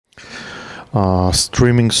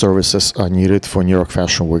streaming services are needed for New York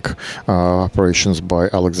Fashion Week operations by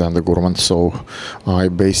Alex Gurman. So I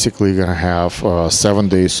basically gonna have 7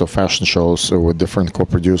 days of fashion shows with different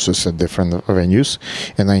co-producers at different venues,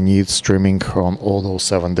 and I need streaming on all those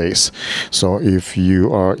 7 days. So if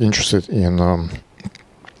you are interested in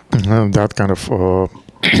that kind of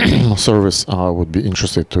service, I would be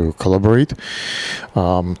interested to collaborate.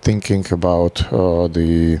 Thinking about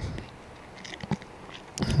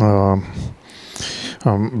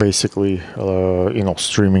basically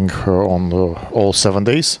streaming on all 7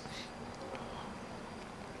 days,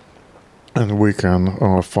 and we can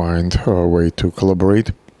find a way to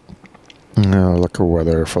collaborate, like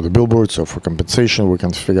whether for the billboards or for compensation. We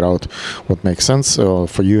can figure out what makes sense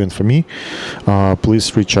for you and for me.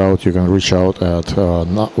 Please reach out. You can reach out at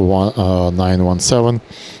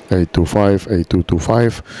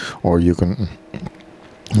 917-825-8225, or you can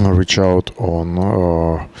reach out on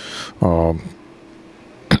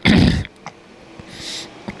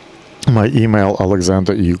my email,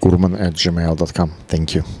 alexandergurman@gmail.com.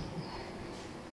 Thank you.